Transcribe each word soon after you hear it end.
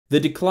The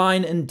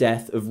decline and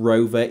death of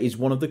Rover is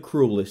one of the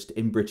cruelest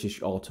in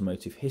British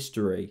automotive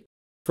history.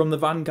 From the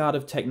vanguard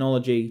of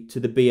technology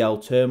to the BL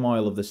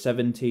turmoil of the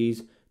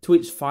 70s to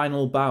its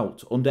final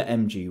bout under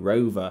MG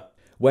Rover,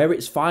 where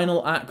its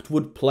final act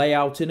would play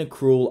out in a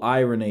cruel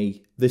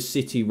irony, the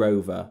City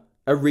Rover,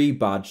 a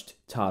rebadged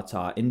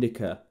Tata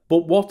Indica.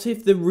 But what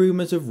if the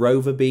rumours of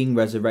Rover being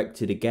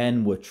resurrected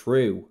again were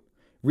true?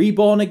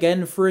 Reborn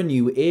again for a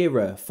new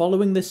era,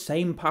 following the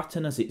same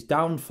pattern as its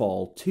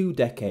downfall 2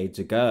 decades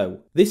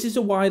ago. This is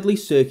a widely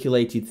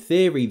circulated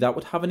theory that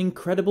would have an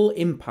incredible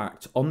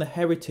impact on the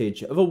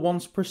heritage of a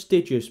once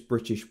prestigious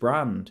British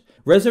brand,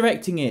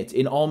 resurrecting it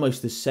in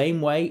almost the same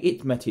way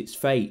it met its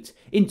fate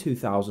in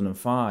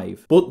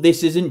 2005. But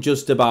this isn't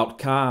just about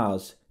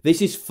cars.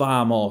 This is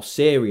far more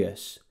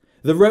serious.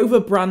 The Rover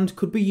brand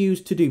could be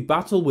used to do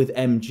battle with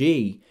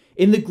MG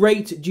in the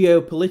great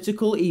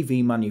geopolitical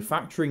EV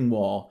manufacturing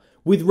war,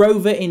 with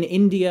Rover in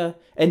India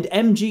and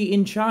MG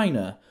in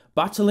China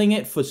battling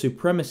it for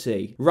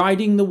supremacy,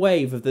 riding the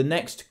wave of the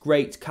next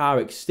great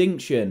car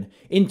extinction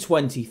in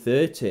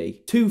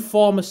 2030. 2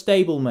 former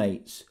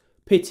stablemates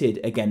pitted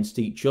against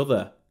each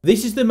other.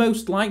 This is the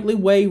most likely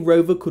way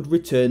Rover could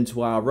return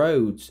to our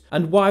roads,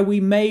 and why we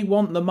may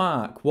want the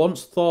marque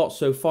once thought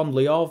so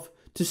fondly of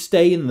to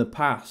stay in the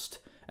past,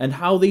 and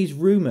how these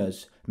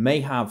rumours may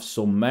have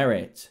some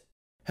merit.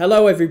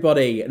 Hello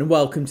everybody and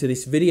welcome to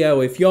this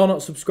video. If you're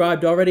not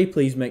subscribed already,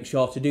 please make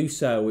sure to do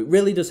so. It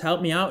really does help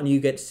me out and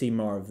you get to see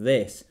more of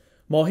this.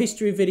 More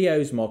history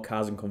videos, more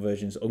cars and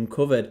conversions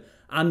uncovered,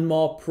 and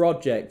more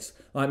projects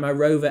like my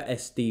Rover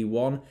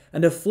SD1,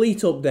 and a fleet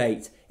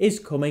update is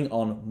coming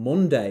on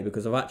Monday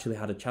because I've actually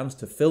had a chance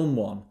to film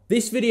one.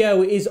 This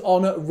video is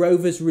on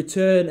Rover's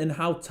return and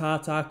how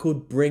Tata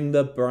could bring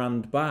the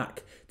brand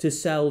back to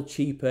sell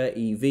cheaper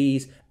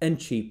EVs and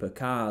cheaper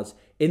cars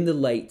in the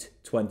late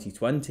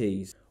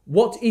 2020s.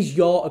 What is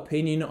your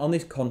opinion on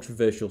this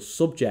controversial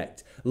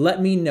subject?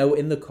 Let me know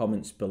in the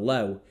comments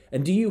below.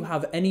 And do you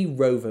have any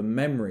Rover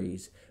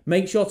memories?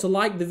 Make sure to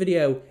like the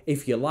video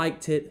if you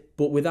liked it,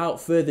 but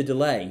without further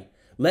delay,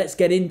 let's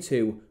get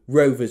into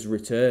Rover's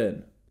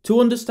return. To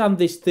understand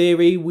this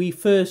theory, we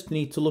first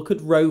need to look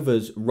at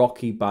Rover's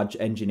rocky badge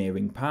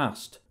engineering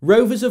past.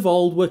 Rovers of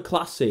old were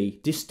classy,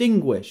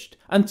 distinguished,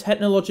 and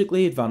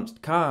technologically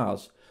advanced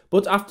cars.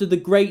 But after the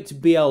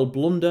great BL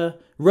blunder,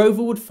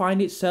 Rover would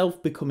find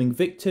itself becoming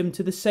victim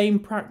to the same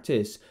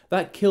practice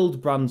that killed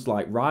brands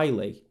like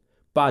Riley: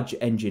 badge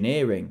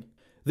engineering.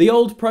 The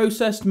old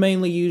process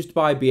mainly used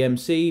by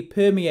BMC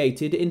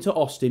permeated into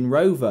Austin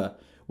Rover,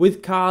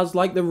 with cars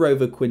like the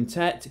Rover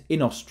Quintet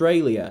in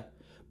Australia.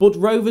 But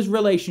Rover's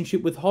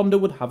relationship with Honda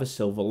would have a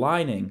silver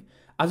lining,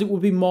 as it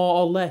would be more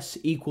or less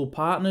equal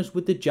partners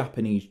with the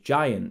Japanese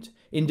giant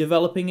in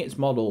developing its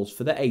models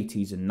for the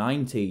 80s and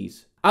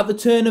 90s. At the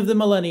turn of the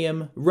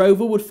millennium,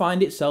 Rover would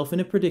find itself in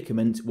a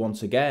predicament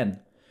once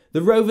again.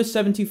 The Rover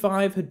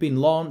 75 had been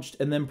launched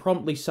and then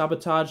promptly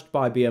sabotaged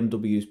by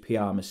BMW's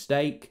PR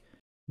mistake.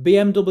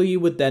 BMW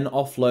would then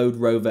offload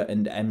Rover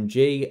and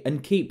MG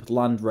and keep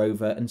Land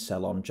Rover and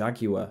sell on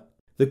Jaguar.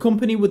 The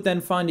company would then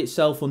find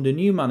itself under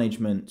new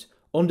management,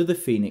 under the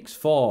Phoenix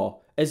 4,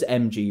 as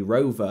MG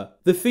Rover.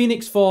 The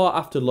Phoenix 4,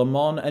 after Le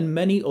Mans and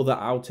many other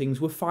outings,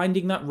 were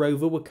finding that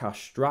Rover were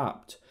cash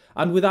strapped,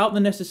 and without the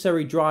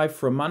necessary drive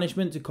from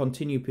management to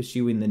continue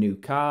pursuing the new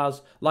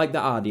cars, like the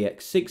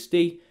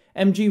RDX60,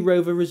 MG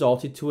Rover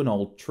resorted to an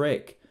old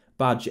trick: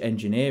 badge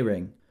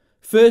engineering.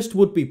 First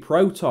would be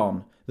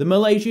Proton. The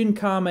Malaysian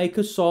car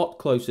maker sought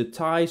closer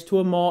ties to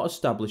a more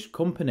established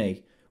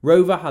company.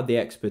 Rover had the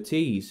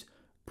expertise.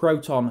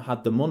 Proton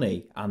had the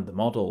money and the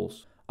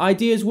models.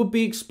 Ideas would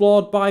be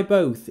explored by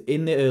both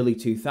in the early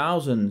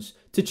 2000s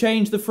to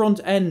change the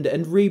front end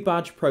and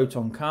rebadge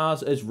Proton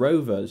cars as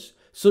Rovers,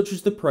 such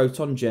as the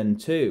Proton Gen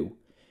 2.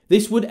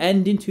 This would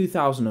end in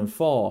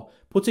 2004,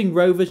 putting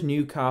Rover's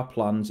new car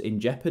plans in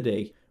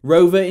jeopardy.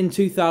 Rover in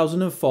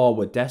 2004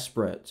 were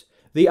desperate.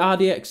 The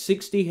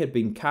RDX60 had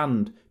been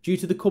canned due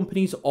to the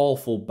company's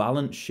awful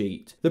balance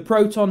sheet. The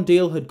Proton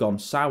deal had gone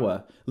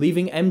sour,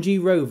 leaving MG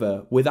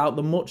Rover without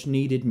the much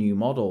needed new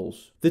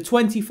models. The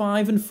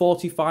 25 and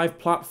 45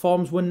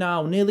 platforms were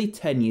now nearly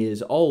 10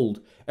 years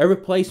old. A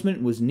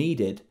replacement was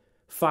needed,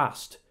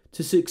 fast,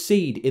 to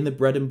succeed in the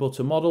bread and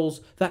butter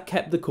models that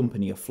kept the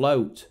company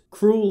afloat.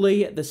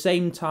 Cruelly, at the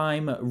same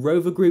time,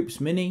 Rover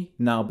Group's Mini,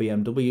 now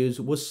BMW's,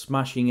 was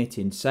smashing it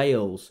in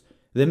sales.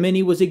 The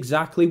Mini was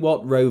exactly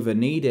what Rover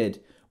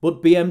needed,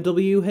 but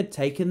BMW had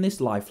taken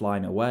this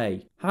lifeline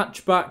away.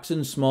 Hatchbacks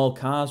and small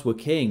cars were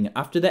king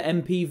after the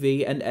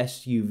MPV and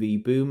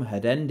SUV boom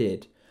had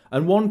ended,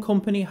 and one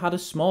company had a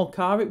small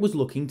car it was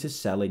looking to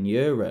sell in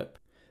Europe.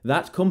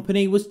 That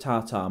company was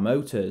Tata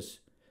Motors.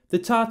 The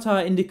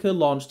Tata Indica,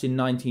 launched in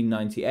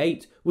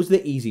 1998, was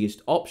the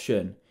easiest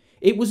option.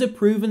 It was a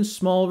proven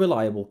small,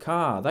 reliable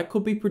car that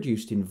could be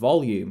produced in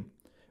volume.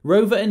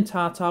 Rover and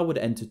Tata would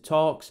enter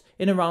talks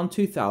in around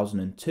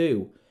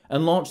 2002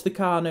 and launch the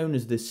car known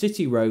as the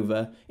City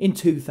Rover in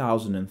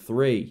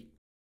 2003.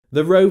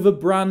 The Rover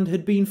brand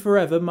had been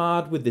forever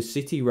marred with the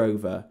City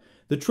Rover.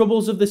 The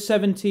troubles of the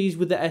 70s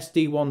with the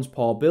SD1's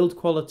poor build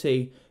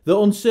quality, the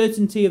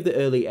uncertainty of the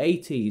early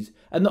 80s,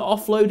 and the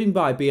offloading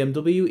by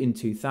BMW in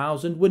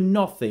 2000 were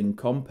nothing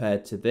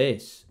compared to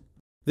this.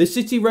 The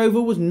City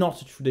Rover was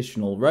not a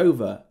traditional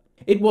Rover.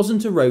 It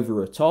wasn't a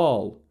Rover at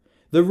all.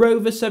 The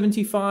Rover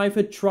 75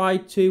 had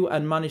tried to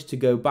and managed to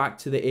go back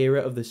to the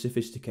era of the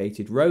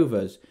sophisticated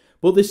Rovers,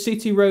 but the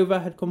City Rover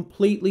had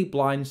completely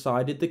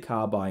blindsided the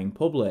car buying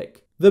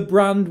public. The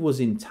brand was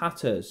in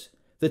tatters.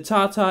 The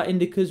Tata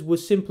Indicas were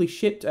simply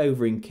shipped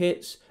over in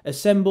kits,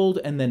 assembled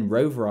and then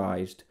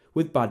roverized,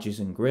 with badges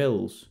and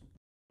grills.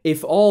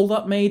 If all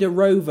that made a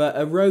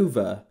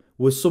Rover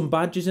was some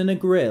badges and a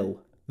grill,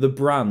 the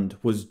brand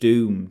was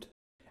doomed.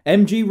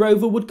 MG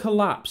Rover would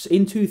collapse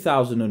in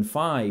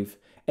 2005,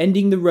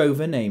 ending the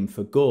Rover name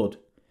for good.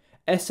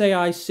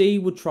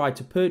 SAIC would try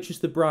to purchase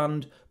the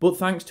brand, but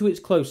thanks to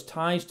its close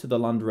ties to the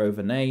Land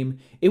Rover name,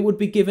 it would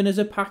be given as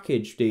a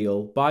package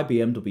deal by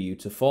BMW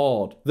to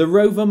Ford. The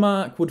Rover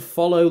marque would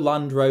follow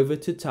Land Rover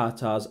to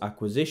Tata's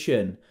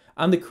acquisition,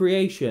 and the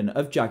creation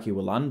of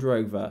Jaguar Land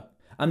Rover.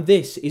 And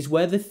this is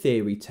where the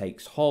theory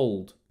takes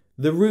hold.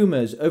 The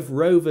rumours of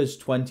Rover's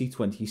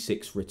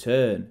 2026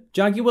 return.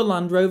 Jaguar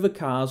Land Rover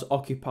cars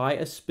occupy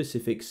a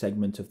specific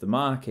segment of the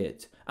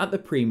market, at the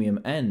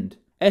premium end.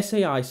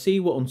 SAIC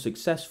were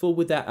unsuccessful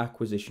with their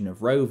acquisition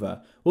of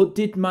Rover, but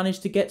did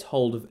manage to get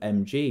hold of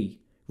MG,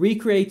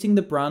 recreating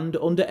the brand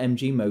under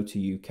MG Motor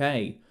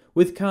UK,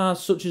 with cars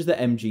such as the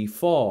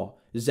MG4,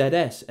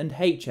 ZS and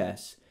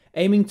HS,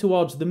 aiming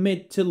towards the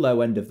mid to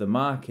low end of the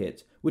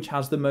market, which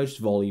has the most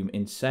volume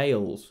in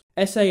sales.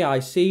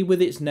 SAIC,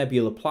 with its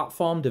Nebula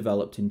platform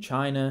developed in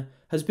China,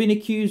 has been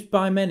accused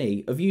by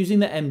many of using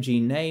the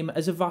MG name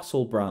as a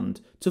vassal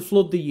brand to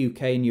flood the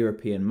UK and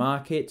European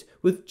market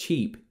with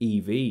cheap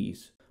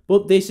EVs.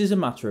 But this is a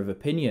matter of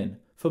opinion.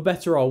 For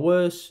better or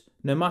worse,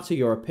 no matter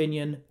your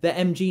opinion, the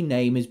MG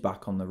name is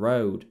back on the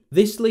road.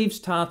 This leaves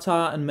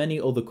Tata and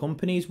many other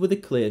companies with a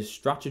clear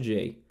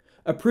strategy.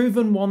 A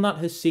proven one that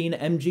has seen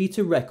MG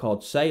to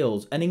record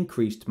sales and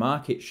increased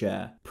market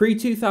share.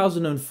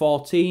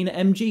 Pre-2014,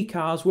 MG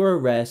cars were a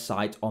rare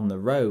sight on the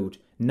road.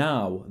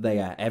 Now they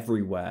are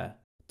everywhere.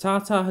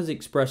 Tata has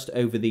expressed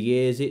over the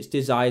years its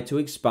desire to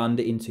expand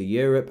into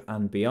Europe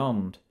and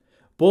beyond,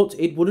 but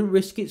it wouldn't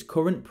risk its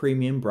current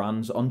premium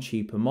brands on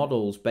cheaper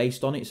models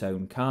based on its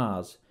own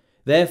cars.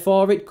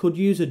 Therefore, it could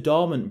use a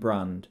dormant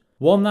brand,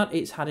 one that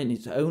it's had in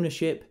its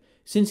ownership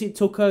since it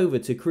took over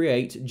to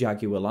create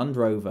Jaguar Land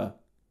Rover.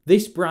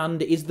 This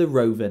brand is the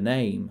Rover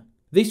name.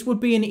 This would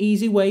be an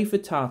easy way for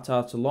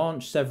Tata to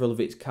launch several of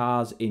its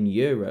cars in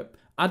Europe,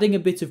 adding a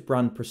bit of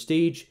brand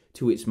prestige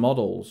to its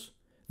models.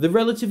 The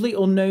relatively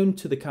unknown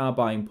to the car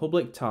buying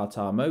public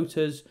Tata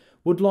Motors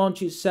would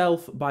launch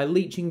itself by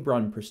leeching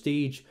brand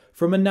prestige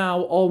from a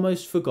now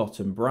almost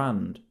forgotten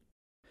brand.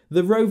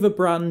 The Rover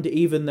brand,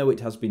 even though it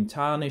has been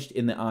tarnished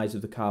in the eyes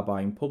of the car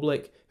buying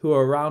public who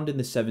are around in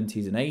the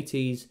 70s and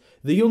 80s,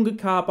 the younger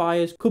car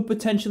buyers could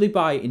potentially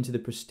buy into the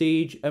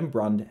prestige and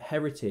brand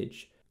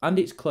heritage and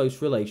its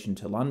close relation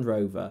to Land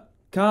Rover.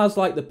 Cars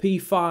like the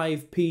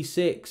P5,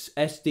 P6,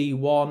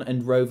 SD1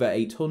 and Rover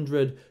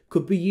 800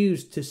 could be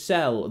used to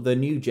sell the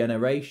new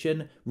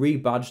generation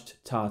rebadged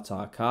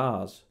Tata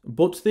cars.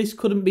 But this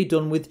couldn't be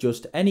done with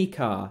just any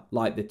car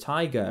like the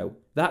Taigo.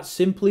 That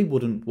simply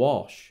wouldn't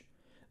wash.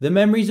 The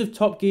memories of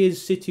Top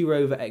Gear's City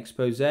Rover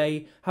expose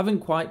haven't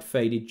quite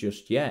faded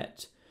just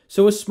yet,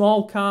 so a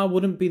small car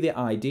wouldn't be the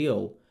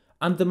ideal,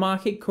 and the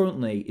market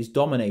currently is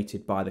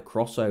dominated by the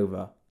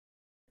crossover.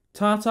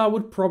 Tata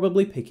would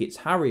probably pick its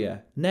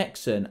Harrier,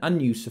 Nexon and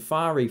new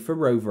Safari for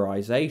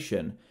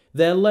roverization.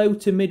 Their low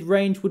to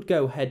mid-range would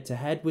go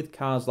head-to-head with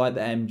cars like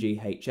the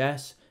MG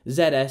HS,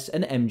 ZS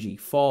and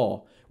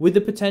MG4, with the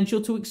potential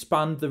to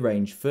expand the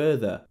range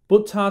further.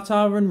 But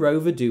Tata and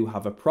Rover do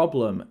have a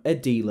problem, a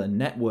dealer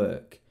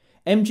network.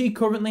 MG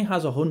currently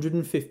has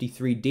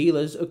 153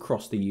 dealers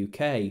across the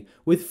UK,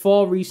 with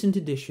 4 recent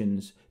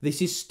additions.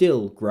 This is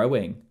still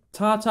growing.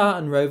 Tata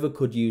and Rover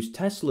could use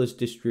Tesla's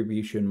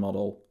distribution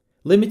model,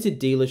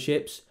 limited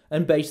dealerships,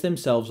 and base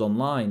themselves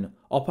online,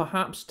 or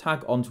perhaps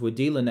tag onto a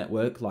dealer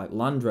network like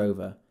Land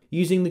Rover,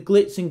 using the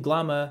glitz and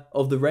glamour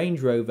of the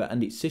Range Rover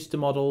and its sister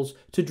models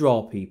to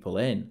draw people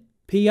in.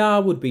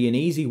 PR would be an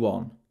easy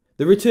one.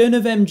 The return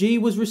of MG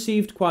was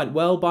received quite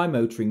well by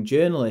motoring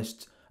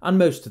journalists and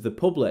most of the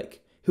public,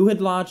 who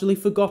had largely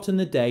forgotten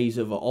the days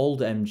of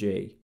old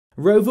MG.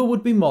 Rover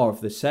would be more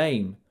of the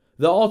same.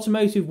 The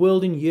automotive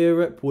world in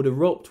Europe would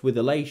erupt with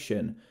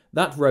elation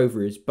that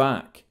Rover is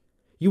back.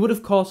 You would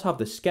of course have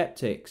the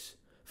skeptics.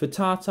 For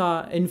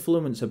Tata,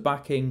 influencer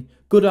backing,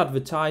 good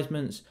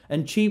advertisements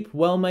and cheap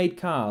well-made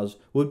cars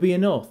would be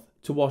enough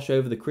to wash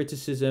over the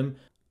criticism,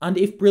 and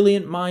if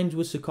brilliant minds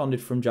were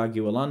seconded from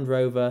Jaguar Land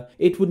Rover,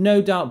 it would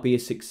no doubt be a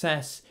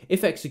success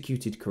if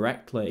executed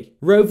correctly.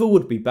 Rover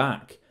would be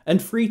back, and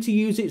free to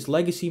use its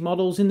legacy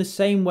models in the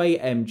same way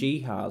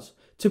MG has,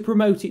 to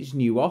promote its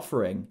new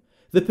offering.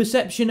 The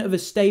perception of a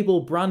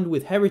stable brand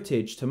with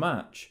heritage to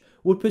match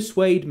would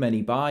persuade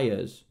many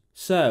buyers.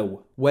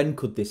 So, when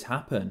could this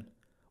happen?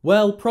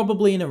 Well,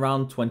 probably in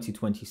around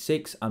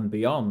 2026 and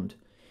beyond.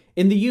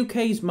 In the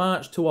UK's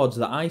march towards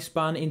the ICE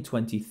ban in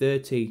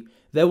 2030,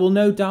 there will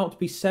no doubt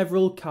be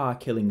several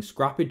car-killing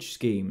scrappage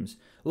schemes,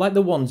 like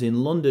the ones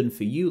in London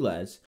for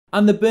ULEZ,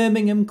 and the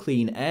Birmingham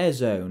Clean Air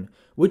Zone,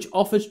 which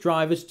offers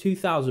drivers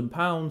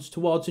 £2,000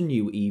 towards a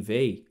new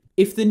EV.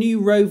 If the new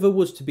Rover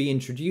was to be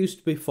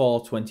introduced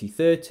before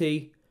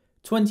 2030,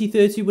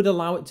 2030 would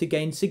allow it to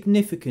gain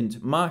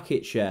significant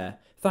market share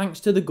thanks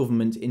to the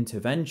government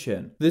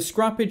intervention. The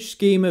scrappage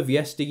scheme of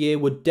yesteryear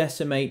would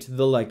decimate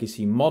the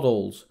legacy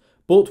models,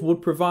 but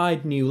would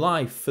provide new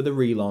life for the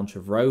relaunch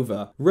of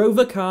Rover.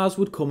 Rover cars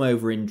would come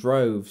over in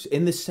droves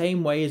in the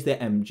same way as the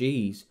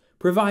MGs,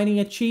 providing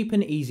a cheap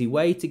and easy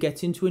way to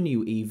get into a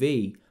new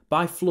EV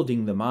by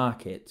flooding the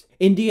market.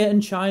 India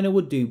and China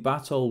would do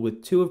battle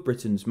with two of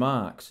Britain's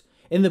marques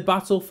in the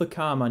battle for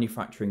car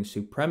manufacturing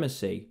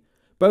supremacy.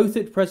 Both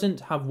at present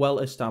have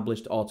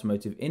well-established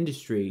automotive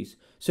industries,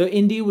 so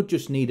India would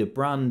just need a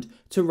brand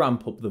to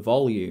ramp up the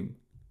volume.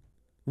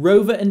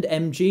 Rover and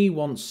MG,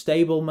 once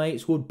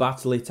stablemates, would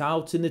battle it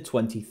out in the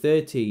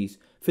 2030s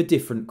for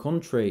different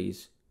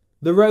countries.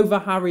 The Rover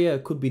Harrier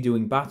could be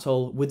doing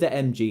battle with the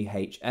MG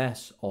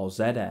HS or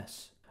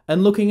ZS.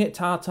 And looking at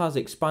Tata's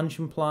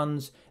expansion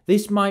plans,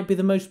 this might be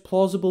the most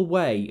plausible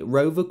way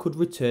Rover could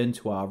return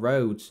to our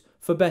roads,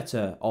 for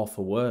better or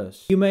for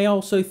worse. You may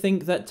also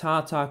think that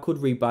Tata could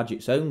rebadge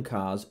its own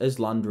cars as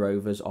Land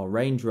Rovers or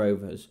Range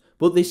Rovers,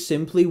 but this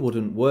simply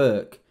wouldn't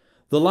work.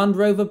 The Land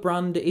Rover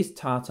brand is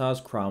Tata's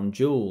crown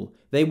jewel,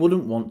 they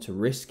wouldn't want to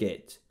risk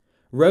it.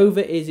 Rover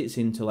is its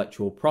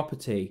intellectual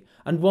property,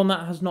 and one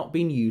that has not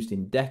been used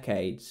in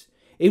decades.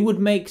 It would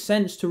make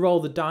sense to roll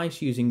the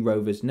dice using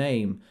Rover's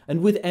name,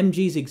 and with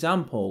MG's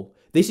example,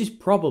 this is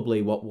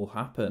probably what will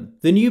happen.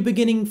 The new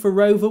beginning for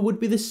Rover would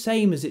be the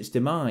same as its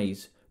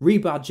demise,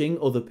 rebadging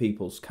other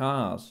people's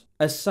cars.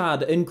 A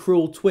sad and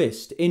cruel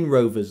twist in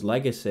Rover's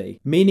legacy,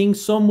 meaning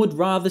some would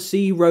rather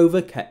see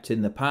Rover kept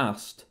in the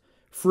past,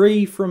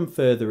 free from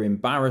further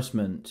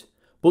embarrassment.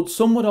 But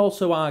some would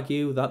also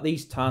argue that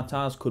these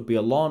Tatas could be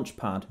a launch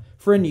pad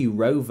for a new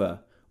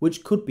Rover,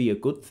 which could be a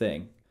good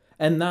thing.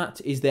 And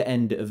that is the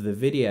end of the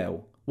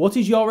video. What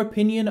is your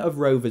opinion of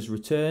Rover's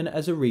return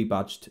as a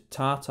rebadged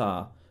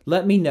Tata?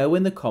 Let me know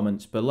in the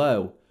comments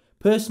below.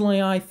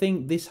 Personally, I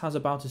think this has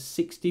about a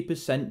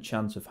 60%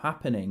 chance of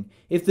happening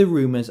if the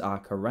rumours are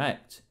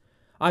correct.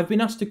 I've been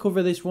asked to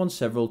cover this one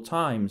several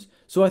times,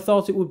 so I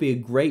thought it would be a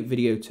great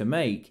video to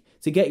make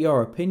to get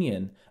your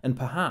opinion and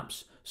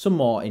perhaps some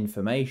more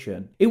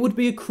information. It would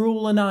be a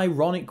cruel and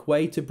ironic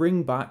way to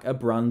bring back a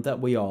brand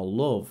that we all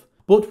love.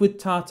 But with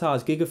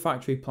Tata's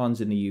Gigafactory plans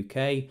in the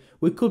UK,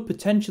 we could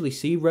potentially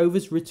see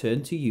Rover's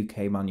return to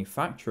UK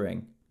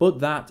manufacturing. But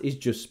that is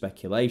just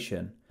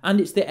speculation, and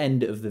it's the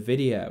end of the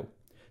video.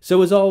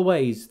 So as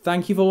always,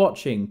 thank you for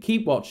watching,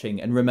 keep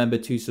watching, and remember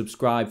to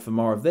subscribe for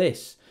more of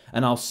this,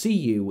 and I'll see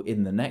you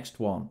in the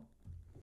next one.